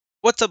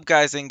What's up,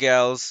 guys and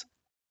gals?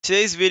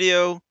 Today's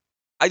video,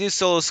 I do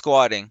solo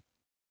squatting.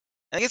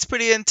 And it gets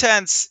pretty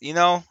intense, you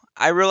know?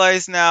 I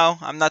realize now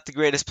I'm not the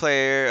greatest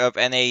player of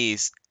NA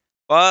East.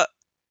 But,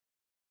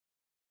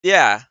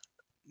 yeah,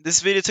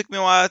 this video took me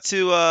a while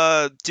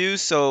to do,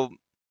 so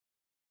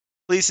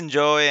please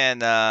enjoy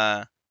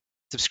and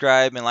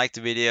subscribe and like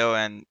the video,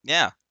 and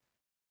yeah,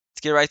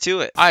 let's get right to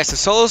it. Alright, so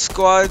solo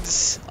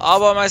squads, all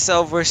by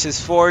myself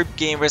versus 4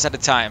 gamers at a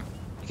time.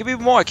 It could be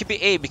more, it could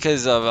be 8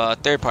 because of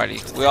third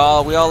party. We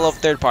all love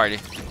third party,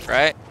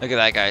 right? Look at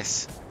that,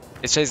 guys.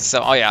 It's chasing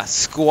some. Oh yeah,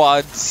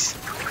 squads.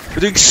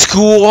 We're doing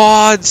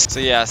squads. So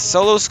yeah,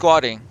 solo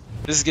squatting.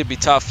 This is gonna be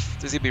tough.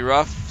 This is gonna be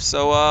rough.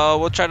 So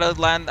we'll try to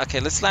land. Okay,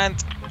 let's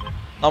land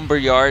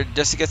lumberyard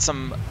just to get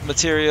some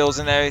materials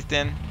and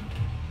everything.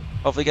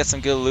 Hopefully get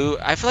some good loot.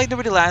 I feel like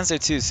nobody lands there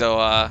too, so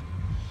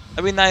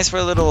that'd be nice for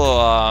a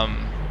little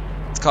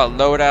it's called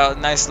loadout.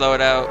 Nice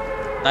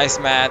loadout. Nice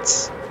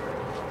mats.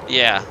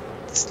 Yeah.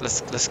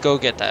 Let's go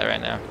get that right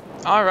now.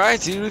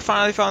 Alright, dude, we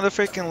finally found the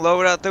freaking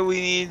loadout that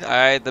we need.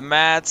 Alright, the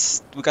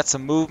mats. We got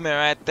some movement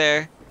right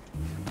there.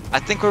 I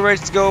think we're ready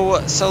to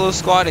go solo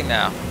squatting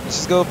now. Let's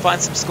just go find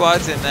some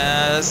squads and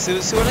see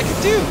what I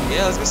can do.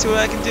 Yeah, let's go see what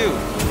I can do.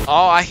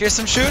 Oh, I hear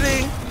some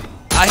shooting.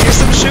 I hear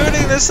some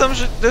shooting.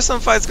 There's some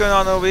fights going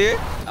on over here.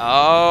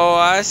 Oh,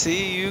 I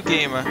see you,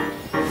 gamer.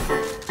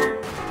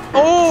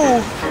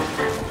 Oh!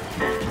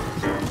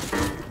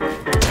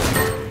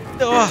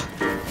 Oh!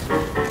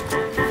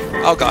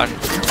 Oh god.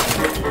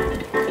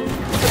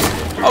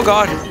 Oh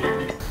god.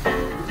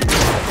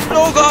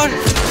 No god.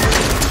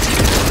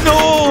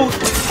 No.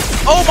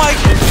 Oh my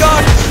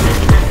god.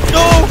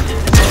 No.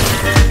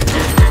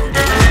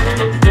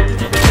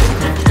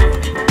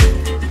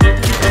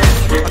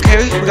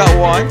 Okay, we got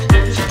one.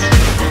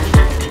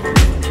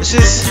 This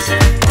is.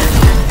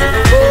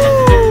 Woo.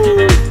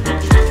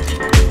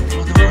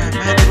 I don't know where I'm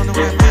at. I don't know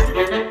where I'm at.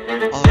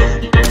 All of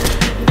them.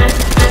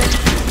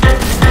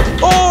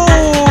 Oh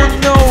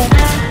no.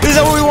 Is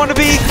that where we want to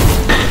be?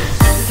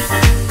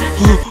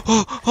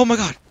 Oh my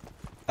god.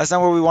 That's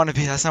not where we want to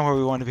be. That's not where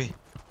we want to be.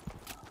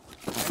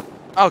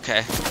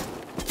 Okay.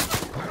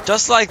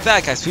 Just like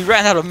that, guys. We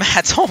ran out of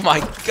mats. Oh my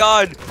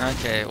god.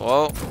 Okay,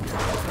 well,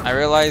 I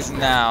realize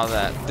now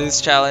that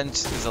this challenge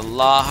is a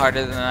lot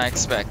harder than I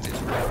expected.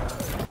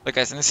 But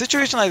guys, in a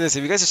situation like this,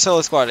 if you guys are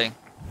solo squatting,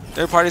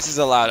 third parties is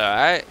allowed,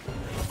 alright?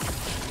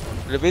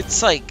 But if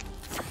it's like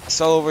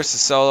solo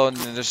versus solo, and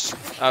then there's...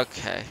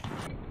 Okay.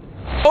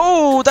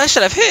 Oh, that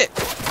should have hit!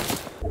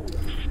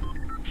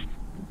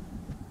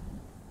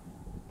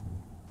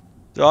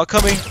 They're all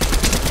coming.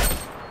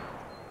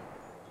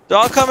 They're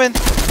all coming.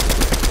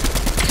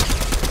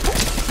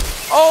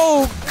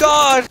 Oh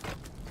god.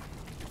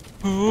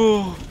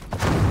 Ooh.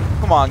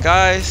 Come on,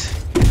 guys.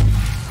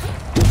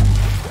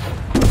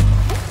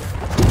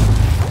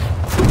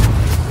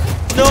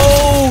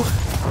 No.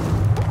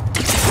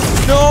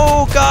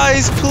 No,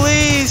 guys,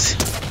 please.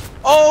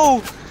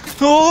 Oh.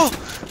 Oh.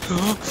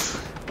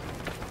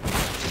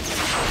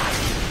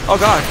 Oh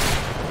god.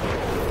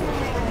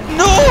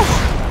 No.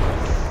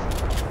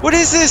 What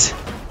is this?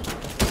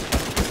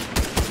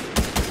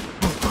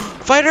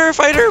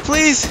 Fighter,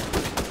 please!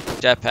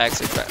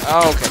 Jetpacks are back.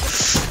 Oh, okay.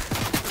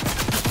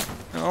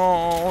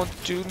 No,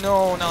 dude,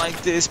 no, not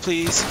like this,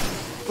 please.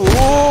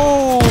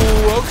 Oh,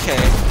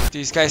 okay.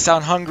 These guys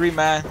sound hungry,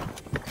 man.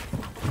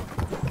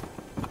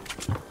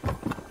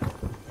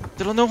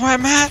 They don't know where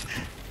I'm at.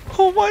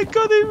 Oh my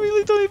god, they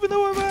really don't even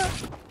know where I'm at.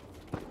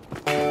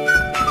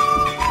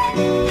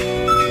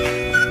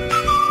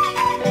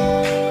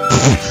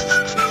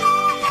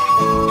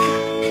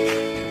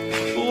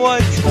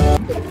 What?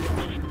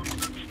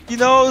 He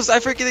knows. I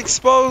freaking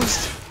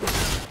exposed.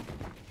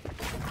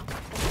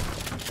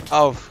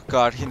 Oh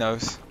god, he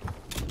knows.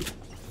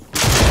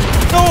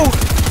 No!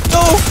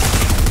 No!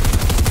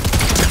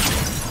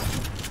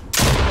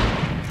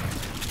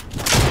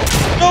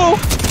 No!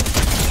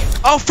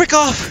 Oh, frick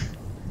off!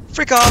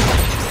 Frick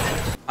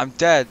off! I'm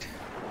dead.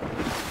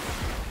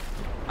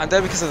 I'm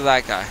dead because of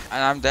that guy,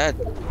 and I'm dead.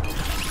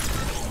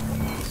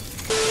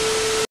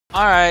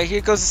 Alright,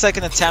 here goes the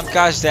second attempt.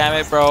 Gosh damn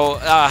it, bro.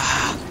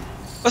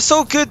 It was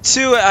so good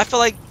too. I feel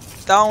like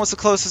that one was the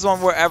closest one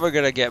we're ever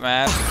gonna get,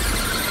 man.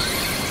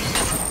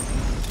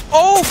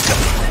 Oh!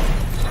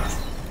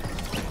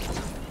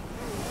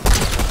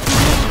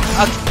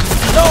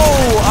 No!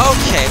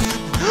 Okay.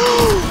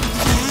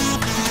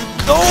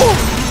 No!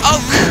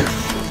 Oh!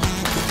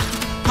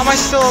 How am I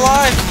still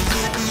alive?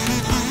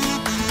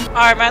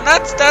 Alright, man.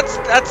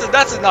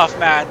 That's enough,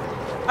 man.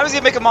 I'm just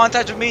gonna make a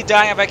montage of me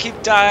dying if I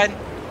keep dying.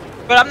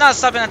 But I'm not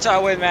stopping until I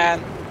win,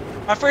 man.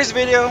 My first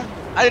video,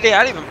 I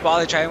didn't even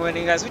bother trying to win,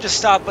 you guys. We just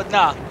stopped, but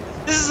nah.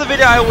 This is the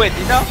video I win,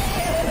 you know?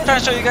 I'm trying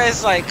to show you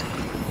guys, like,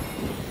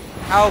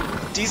 how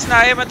decent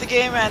I am at the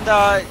game, and,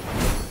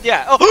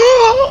 yeah.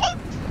 Oh!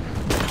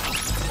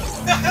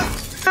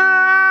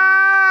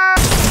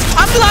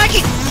 I'm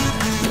lagging!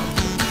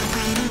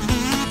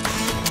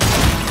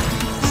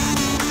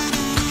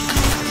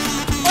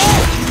 Oh!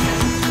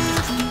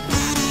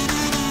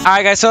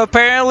 Alright, guys, so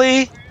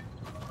apparently,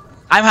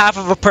 I'm half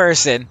of a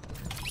person.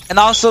 and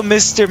also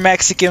Mr.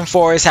 Mexican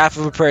 4 is half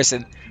of a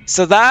person.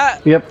 So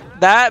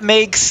that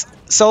makes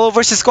solo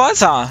versus squads,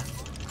 huh?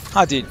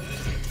 Huh, dude?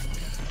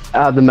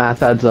 The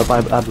math adds up.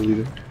 I believe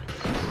it.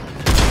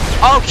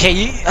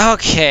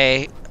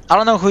 Okay. I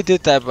don't know who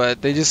did that, but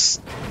they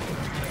just.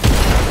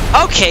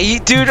 Okay,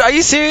 dude, are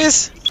you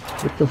serious?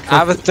 What the fuck? I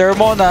have a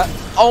thermal now.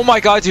 Oh my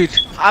god, dude.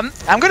 I'm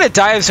gonna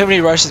die if somebody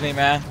rushes me,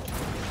 man.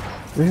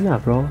 You're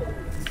not, bro.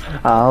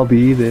 I'll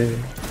be there.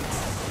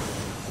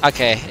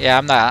 Okay, yeah,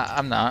 I'm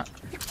not.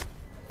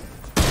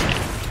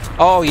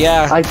 Oh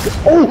yeah.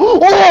 Oh,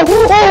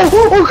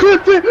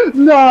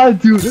 nah,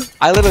 dude.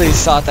 I literally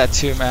saw that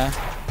too, man.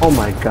 Oh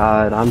my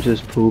god, I'm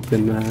just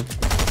pooping, man.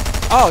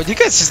 Oh, you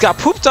guys just got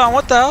pooped on.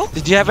 What the hell?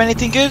 Did you have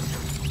anything good?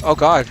 Oh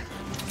god.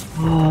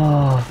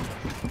 Oh,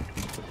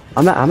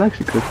 I'm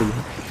actually cooking.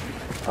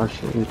 Oh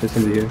shit, there's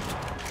somebody here.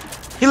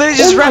 He literally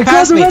just ran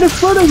past me. Right in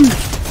front of me.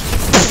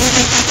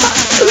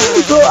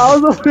 Bro, I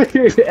was over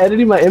here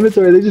editing my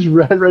inventory. They just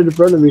ran right in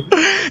front of me.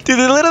 Dude,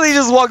 they literally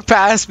just walked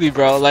past me,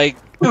 bro. Like,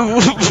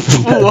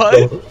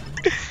 what?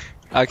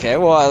 Okay,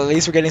 well, at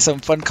least we're getting some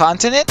fun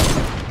content in.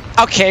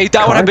 Okay,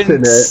 that would have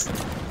been.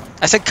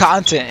 I said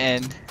content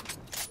in.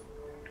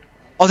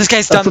 Oh, this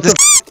guy's done this.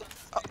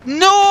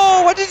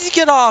 No, why did he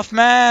get off,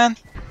 man?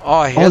 Oh,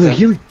 I hear them.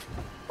 Healing.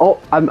 Oh,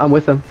 I'm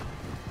with them.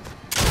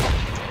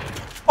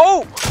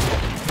 Oh!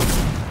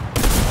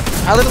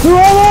 They're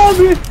all on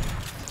me!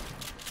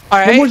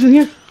 Alright. One more in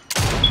here.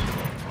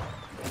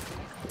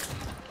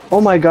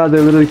 Oh my god,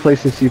 they're literally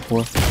placing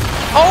C4.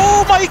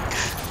 Oh my!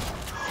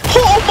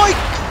 Oh my!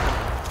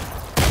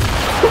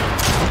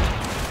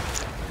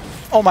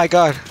 Oh my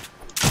god.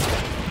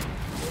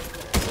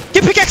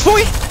 Get pickaxe,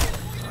 boy!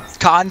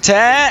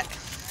 Content!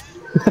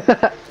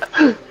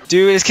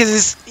 Dude, it's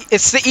cause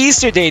it's the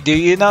Easter day, dude,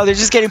 you know? They're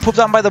just getting pooped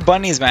on by the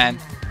bunnies, man.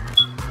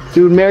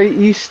 Dude, Merry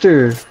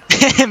Easter!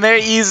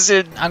 Merry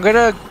Easter. I'm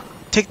gonna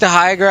take the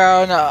high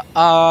ground,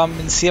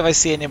 and see if I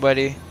see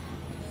anybody.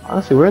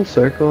 Honestly, we're in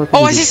circle.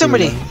 Oh, I see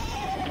somebody!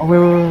 Oh,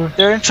 wait.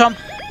 They're in Trump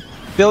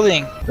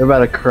building. They're about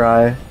to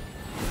cry.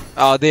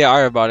 Oh, they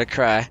are about to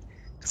cry.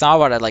 Cause I'm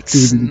about to, like,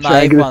 Dude,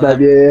 snipe on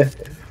them. Yeah.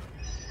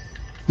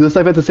 Do the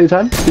snipe at the same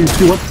time? 3,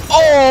 2, 1.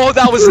 Oh,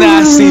 that was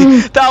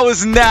nasty! That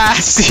was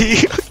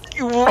nasty!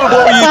 What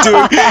were you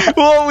doing?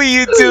 What were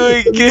you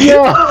doing, kid?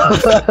 No.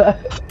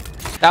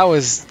 That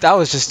was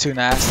just too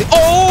nasty.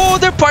 Oh,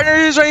 their partner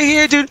is right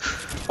here, dude.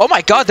 Oh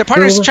my god, their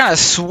partner is trying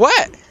to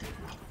sweat.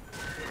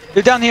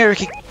 They're down here,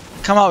 Ricky.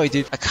 Come out,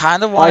 dude. I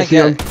kind of want to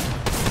get.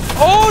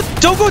 Oh,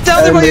 don't go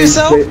down there by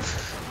yourself.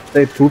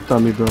 They pooped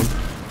on me, bro.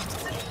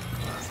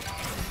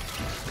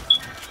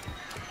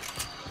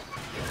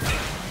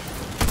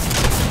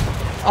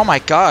 Oh my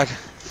god.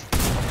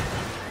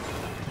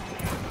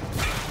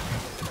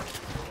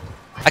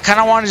 I kind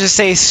of want to just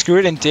say screw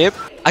it and dip.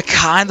 I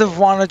kind of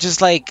want to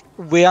just like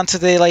wait until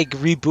they like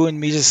reboot and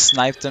me just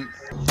snipe them.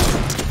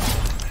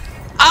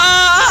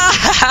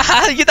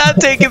 Ah! You're not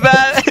taking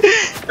that.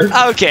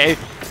 Okay.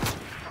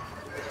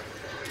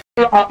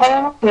 And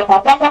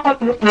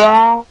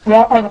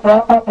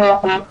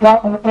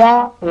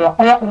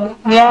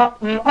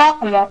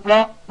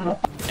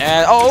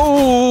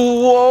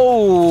oh,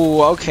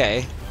 whoa,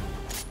 okay.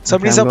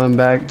 Somebody's up. I'm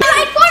back.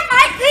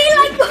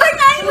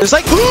 There's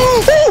like.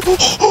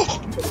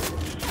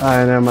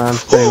 Alright, never mind. I'm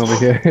staying over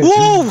here.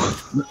 Whoa!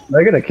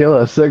 They're gonna kill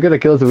us. They're gonna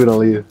kill us if we don't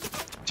leave.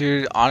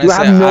 Dude, honestly,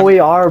 you have no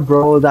AR,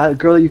 bro. That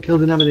girl that you killed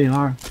didn't have an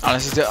AR.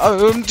 Honestly,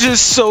 I'm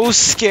just so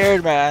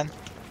scared, man.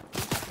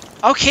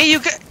 Okay,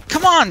 you get.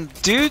 Come on,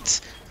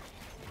 dudes.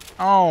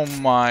 Oh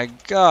my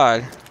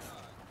god.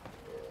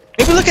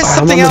 Maybe look at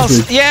something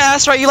else. Yeah,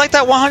 that's right. You like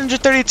that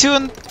 132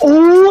 and.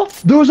 Oh,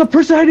 there was a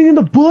person hiding in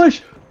the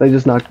bush. They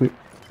just knocked me.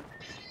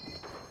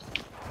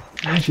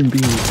 Imagine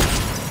being.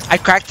 I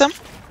cracked them.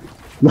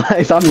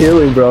 Nice, I'm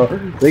healing, bro.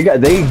 They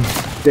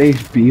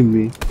beamed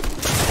me.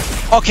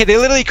 Okay, they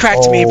literally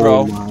cracked me,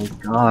 bro. Oh my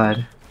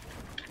god.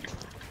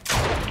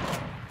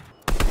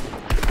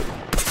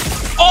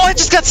 Oh, I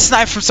just got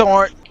sniped from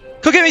somewhere.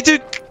 Go get me,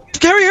 dude.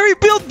 Hurry,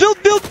 build.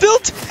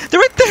 They're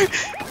right there.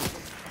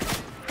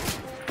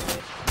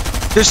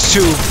 There's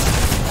two.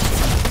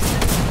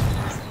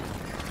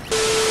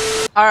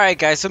 Alright,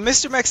 guys, so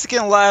Mr.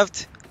 Mexican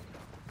left.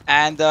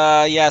 And,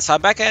 yeah, so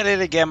I'm back at it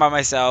again by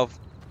myself.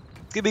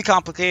 It's gonna be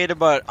complicated,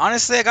 but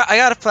honestly, I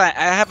got a plan.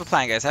 I have a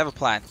plan, guys. I have a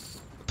plan.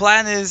 The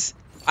plan is,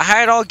 I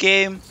hide all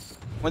game.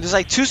 When there's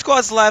like 2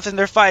 squads left and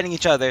they're fighting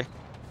each other,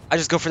 I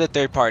just go for the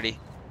third party.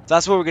 So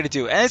that's what we're gonna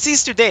do. And it's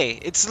Easter Day.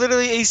 It's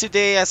literally Easter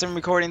Day as I'm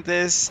recording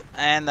this,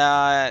 and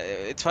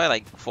it's probably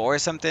like 4 or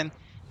something.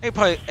 Maybe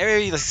probably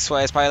every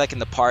squad is probably like in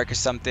the park or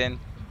something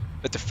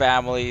with their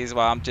families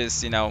while I'm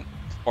just, you know,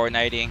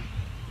 Fortniting.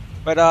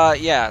 But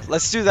yeah,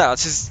 let's do that.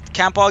 Let's just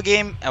camp all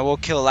game and we'll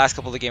kill the last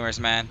couple of gamers,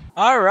 man.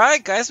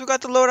 Alright guys, we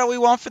got the loadout we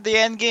want for the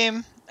end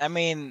game. I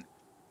mean,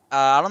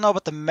 I don't know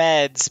about the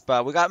meds,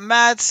 but we got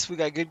mats, we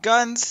got good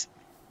guns,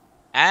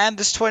 and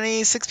there's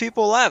 26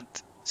 people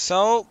left.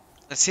 So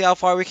let's see how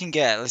far we can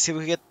get. Let's see if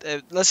we get.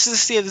 Let's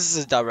just see if this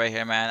is a dub right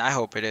here, man. I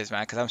hope it is,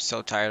 man, because I'm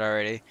so tired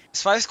already.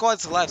 There's 5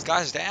 squads left.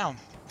 Gosh damn.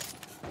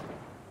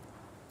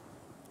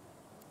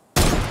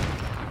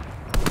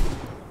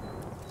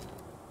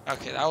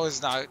 Okay, that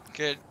was not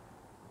good.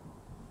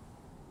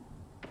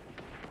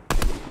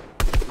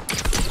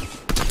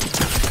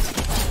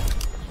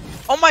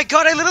 Oh my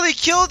god, I literally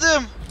killed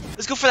him!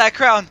 Let's go for that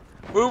crown.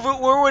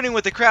 We're winning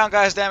with the crown,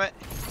 guys, damn it.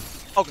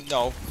 Oh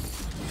no.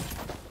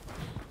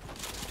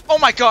 Oh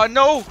my god,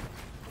 no!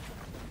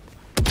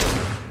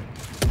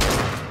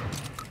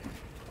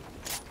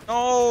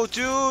 No,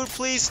 dude,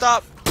 please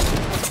stop.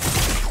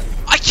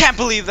 I can't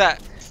believe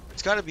that.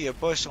 There's gotta be a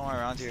bush somewhere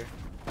around here.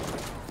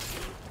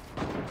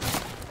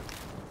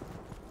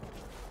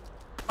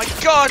 My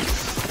god!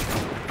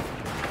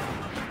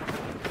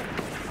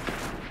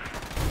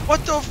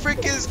 What the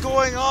frick is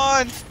going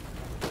on?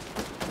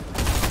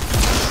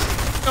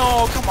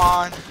 No, come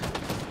on.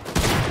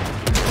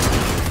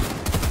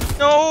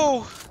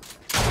 No!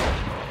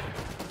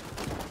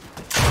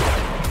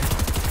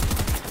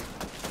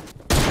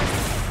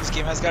 This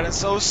game has gotten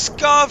so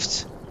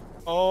scuffed!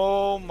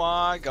 Oh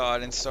my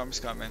god, and storm's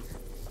coming.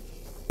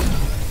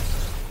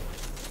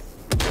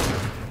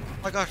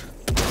 Oh my god.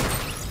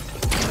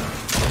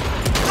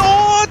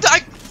 No! I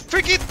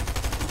freaking...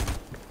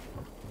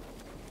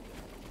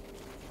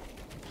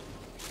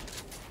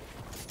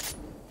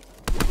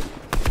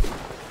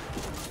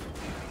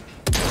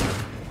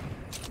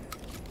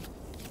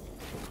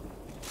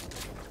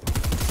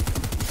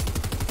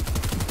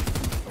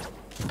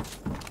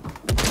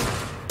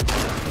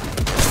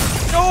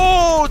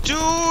 No,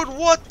 dude!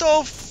 What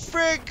the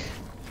frick?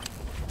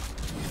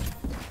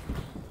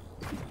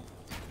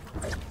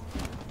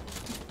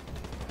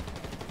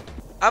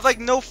 I have like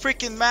no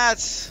freaking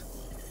mats.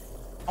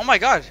 Oh my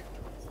god.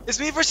 It's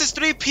me versus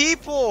 3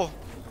 people.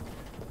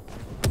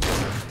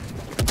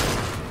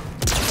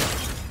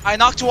 I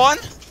knocked one.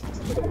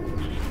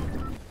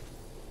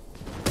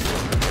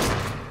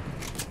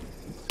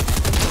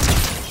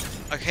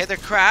 Okay, they're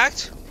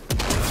cracked.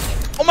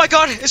 Oh my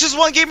god, it's just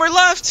 1 gamer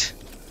left.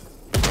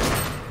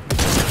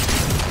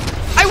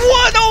 I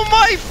won! Oh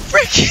my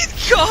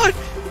freaking god!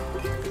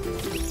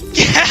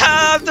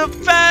 Yeah, I'm the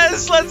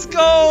best! Let's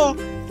go!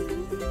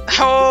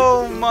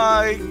 Oh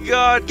my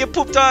god, get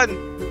pooped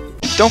on!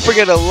 Don't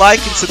forget to like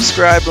and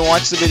subscribe and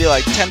watch the video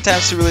like 10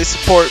 times to really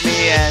support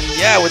me. And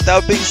yeah, with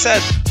that being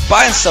said,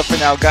 bye and stuff for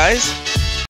now, guys.